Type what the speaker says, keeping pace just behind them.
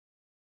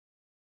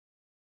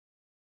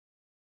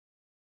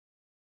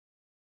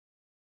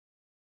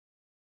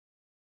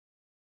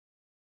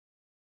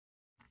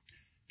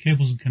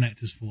Cables and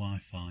connectors for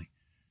Wi-Fi.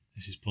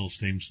 This is Paul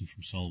Stephenson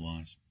from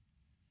Solwise.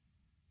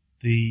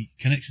 The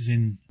connectors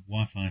in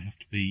Wi-Fi have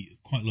to be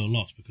quite low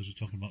loss because we're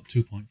talking about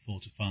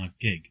 2.4 to 5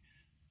 gig.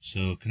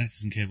 So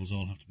connectors and cables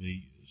all have to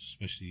be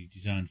specially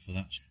designed for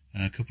that.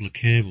 A couple of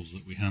cables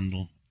that we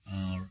handle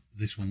are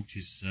this one, which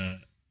is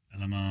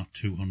LMR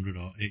 200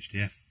 or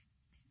HDF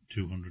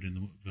 200 in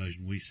the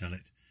version we sell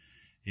it.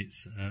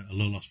 It's a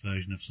low loss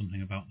version of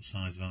something about the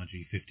size of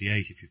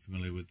RG58 if you're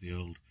familiar with the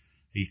old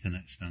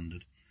Ethernet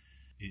standard.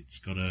 It's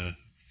got a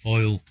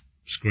foil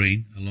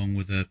screen along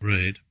with a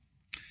braid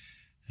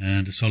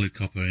and a solid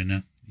copper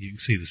inner. You can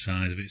see the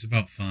size of it. It's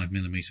about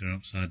 5mm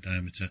outside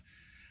diameter,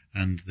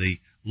 and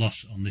the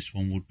loss on this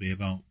one would be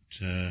about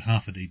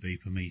half a dB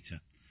per meter.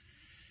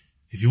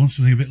 If you want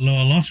something a bit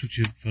lower loss,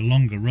 which for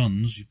longer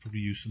runs, you'd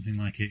probably use something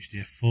like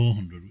HDF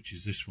 400, which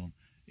is this one.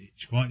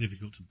 It's quite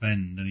difficult to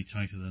bend any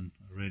tighter than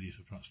a radius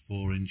of perhaps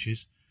 4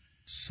 inches.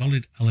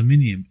 Solid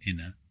aluminium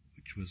inner,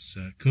 which was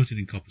coated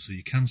in copper, so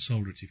you can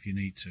solder it if you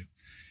need to.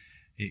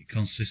 It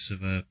consists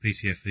of a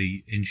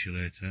PTFE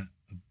insulator,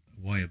 a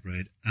wire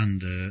braid,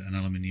 and an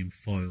aluminium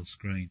foil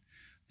screen.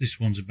 This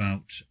one's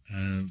about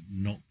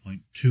 0.2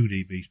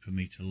 dB per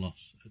meter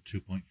loss at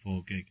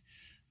 2.4 gig,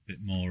 a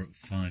bit more at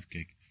 5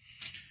 gig.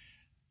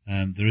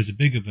 There is a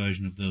bigger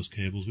version of those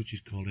cables which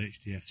is called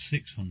HDF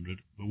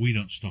 600, but we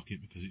don't stock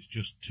it because it's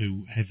just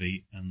too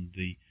heavy, and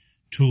the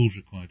tools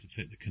required to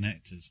fit the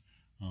connectors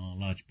are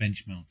large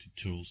bench mounted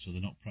tools, so they're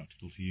not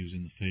practical to use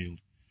in the field.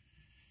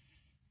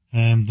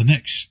 The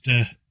next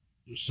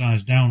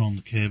size down on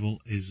the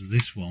cable is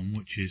this one,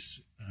 which is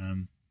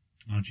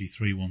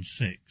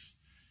RG316.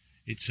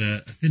 It's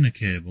a thinner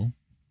cable.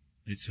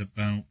 It's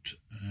about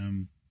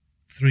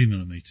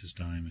 3mm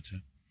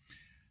diameter.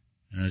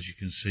 As you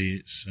can see,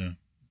 it's a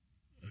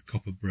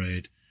copper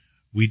braid.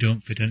 We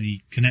don't fit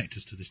any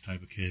connectors to this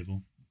type of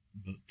cable,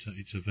 but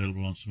it's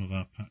available on some of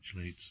our patch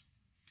leads.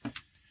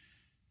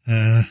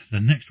 The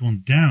next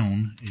one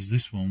down is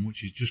this one,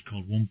 which is just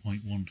called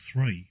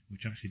 1.13,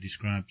 which actually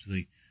describes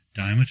the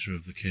diameter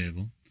of the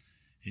cable.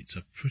 It's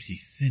a pretty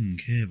thin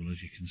cable,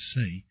 as you can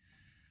see,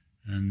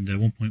 and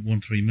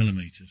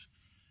 1.13mm.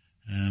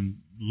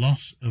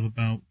 Loss of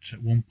about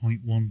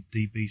 1.1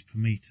 dB per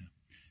meter.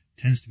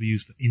 Tends to be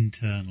used for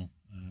internal,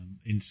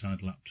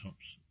 inside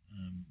laptops,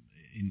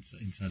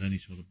 inside any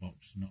sort of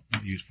box,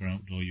 not used for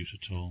outdoor use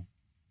at all.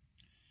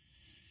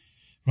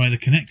 Right, the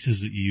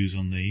connectors that you use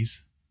on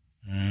these.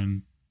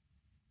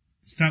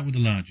 Start with the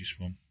largest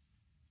one.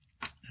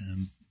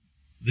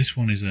 This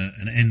one is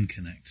an N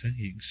connector.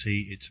 You can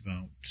see it's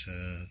about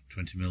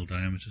 20mm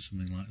diameter,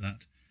 something like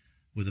that,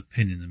 with a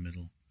pin in the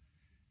middle.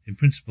 In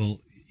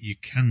principle, you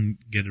can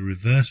get a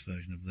reverse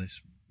version of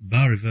this.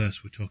 By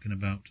reverse, we're talking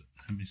about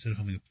instead of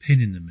having a pin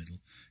in the middle,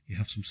 you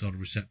have some sort of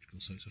receptacle,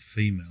 so it's a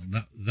female.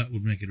 That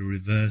would make it a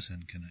reverse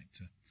N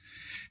connector.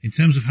 In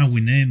terms of how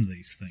we name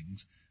these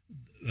things,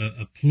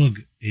 a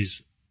plug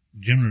is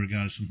generally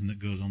regarded as something that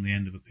goes on the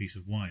end of a piece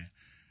of wire,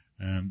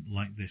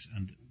 like this,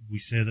 and we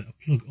say that a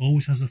plug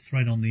always has a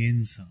thread on the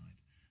inside.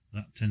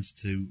 That tends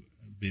to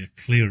be a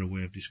clearer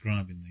way of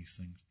describing these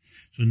things.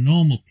 So a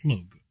normal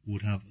plug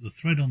would have the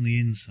thread on the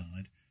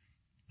inside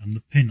and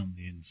the pin on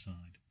the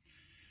inside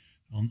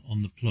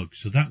on the plug,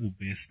 so that would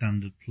be a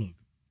standard plug.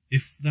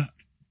 If that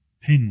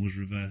pin was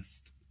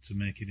reversed to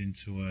make it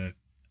into a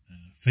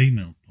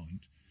female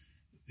point,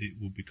 it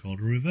would be called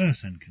a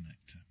reverse N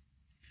connector.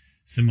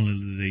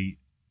 Similarly,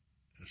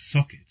 a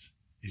socket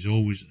is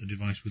always a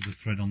device with the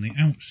thread on the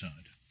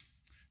outside.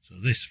 So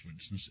this, for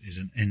instance, is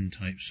an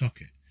N-type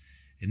socket.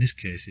 In this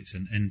case, it's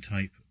an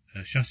N-type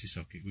chassis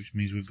socket, which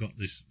means we've got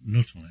this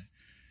nut on it,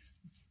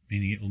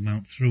 meaning it will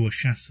mount through a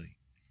chassis.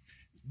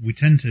 We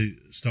tend to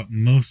stock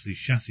mostly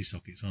chassis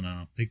sockets on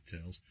our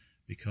pigtails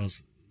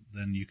because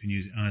then you can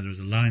use it either as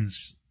a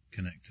lines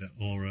connector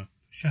or a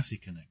chassis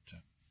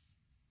connector.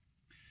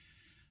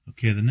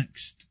 Okay, the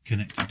next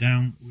connector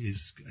down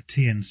is a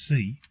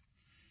TNC.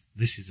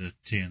 This is a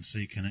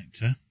TNC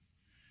connector,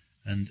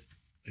 and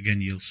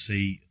again you'll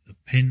see a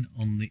pin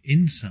on the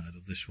inside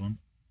of this one,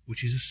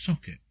 which is a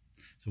socket.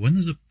 So when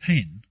there's a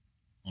pin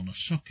on a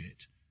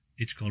socket,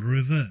 it's called a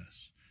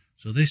reverse.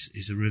 So this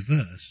is a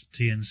reverse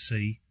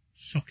TNC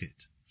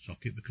socket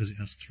because it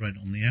has thread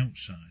on the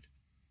outside.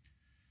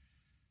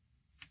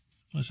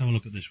 Let's have a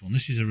look at this one.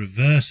 This is a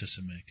reverse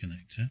SMA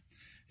connector.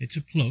 It's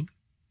a plug,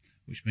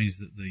 which means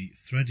that the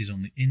thread is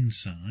on the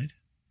inside,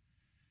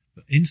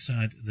 but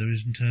inside there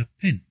isn't a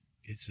pin.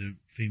 It's a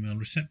female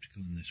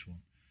receptacle in this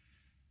one.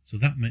 So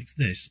that makes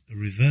this a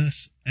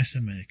reverse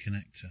SMA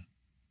connector.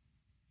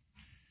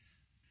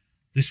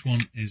 This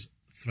one is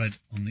thread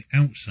on the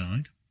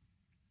outside.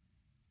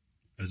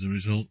 As a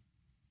result,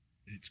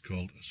 it's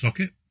called a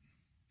socket.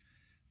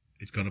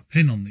 It's got a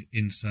pin on the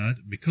inside.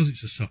 Because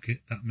it's a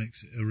socket, that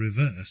makes it a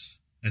reverse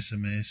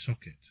SMA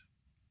socket.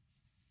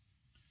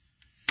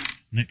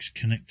 Next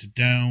connector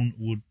down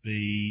would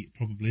be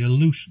probably a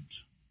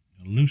Lucent.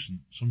 A Lucent,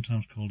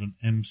 sometimes called an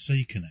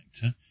MC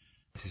connector.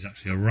 This is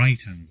actually a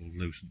right-angled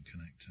Lucent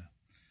connector.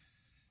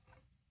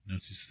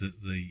 Notice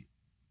that the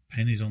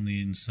pin is on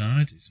the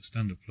inside. It's a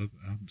standard plug.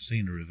 I haven't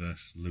seen a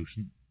reverse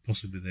Lucent.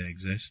 Possibly they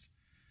exist.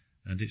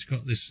 And it's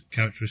got this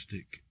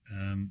characteristic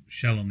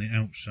shell on the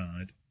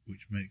outside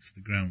which makes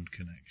the ground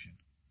connection.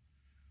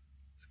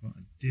 It's quite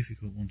a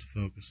difficult one to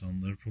focus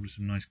on. There are probably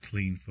some nice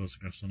clean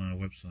photographs on our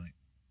website.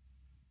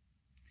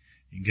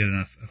 You can get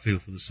a feel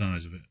for the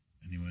size of it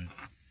anyway.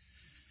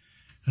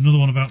 Another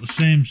one about the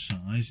same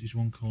size is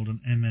one called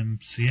an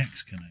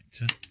MMCX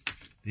connector.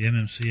 The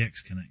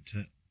MMCX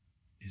connector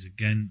is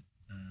again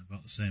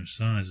about the same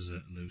size as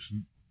a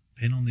Lucent.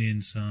 Pin on the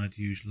inside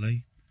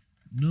usually.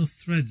 No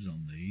threads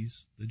on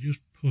these. They just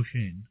push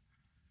in.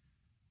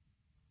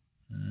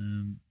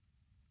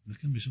 They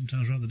can be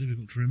sometimes rather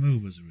difficult to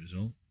remove as a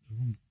result. They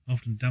will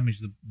often damage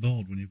the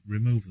board when you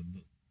remove them,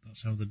 but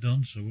that's how they're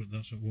done, so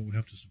that's what we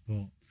have to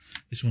support.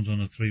 This one's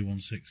on a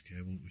 316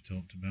 cable that we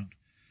talked about.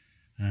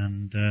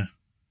 And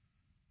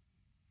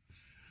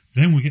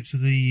then we get to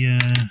the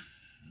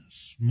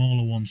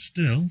smaller one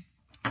still.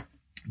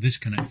 This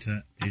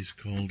connector is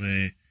called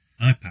a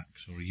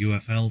IPAX or a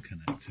UFL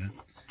connector.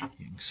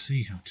 You can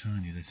see how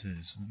tiny this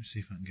is. Let me see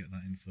if I can get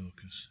that in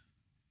focus.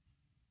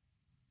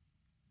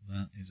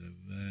 That is a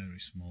very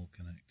small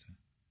connector.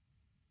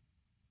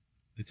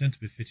 They tend to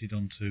be fitted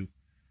onto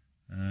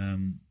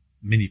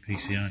mini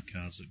PCI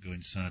cards that go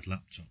inside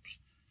laptops,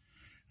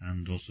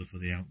 and also for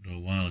the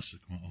outdoor wireless are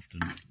quite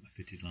often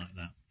fitted like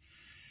that.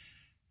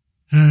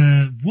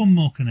 One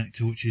more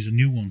connector, which is a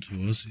new one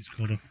to us. It's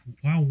called a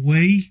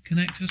Huawei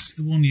connector. It's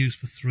the one used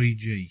for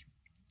 3G,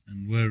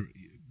 and we're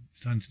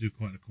starting to do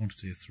quite a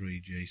quantity of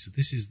 3G. So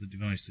this is the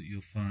device that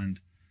you'll find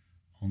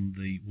on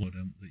the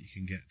modem that you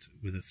can get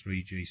with a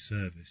 3G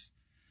service.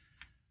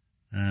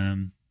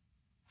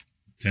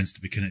 Tends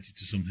to be connected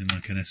to something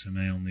like an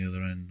SMA on the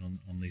other end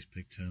on these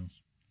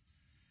pigtails.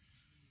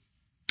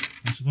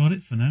 That's about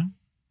it for now.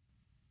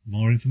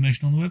 More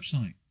information on the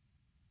website.